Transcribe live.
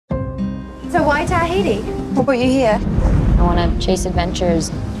So why Tahiti? What brought you here? I want to chase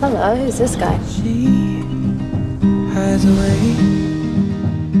adventures. Hello, who's this guy?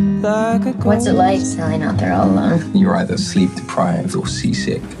 What's it like sailing out there all alone? You're either sleep deprived or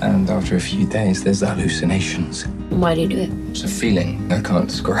seasick, and after a few days, there's hallucinations. Why do you do it? It's a feeling I can't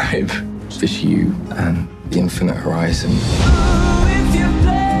describe. It's just you and the infinite horizon.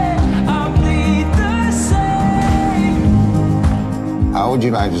 How would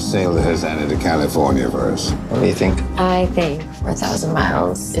you like to sail the Hosanna to California for us? What do you think? I think 4,000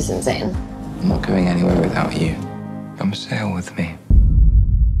 miles is insane. I'm not going anywhere without you. Come sail with me.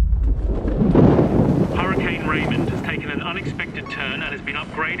 Hurricane Raymond has taken an unexpected turn and has been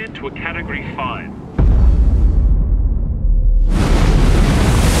upgraded to a Category 5.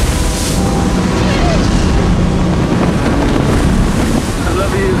 I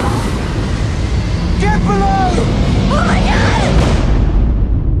love you. Get below! Oh my God!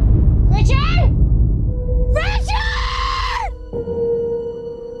 Richard! Richard!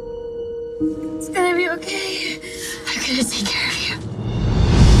 It's gonna be okay. I'm gonna take care of you.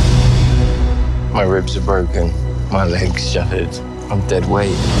 My ribs are broken. My legs shattered. I'm dead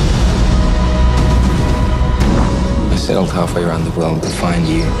weight. I sailed halfway around the world to find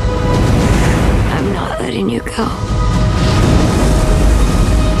you. I'm not letting you go.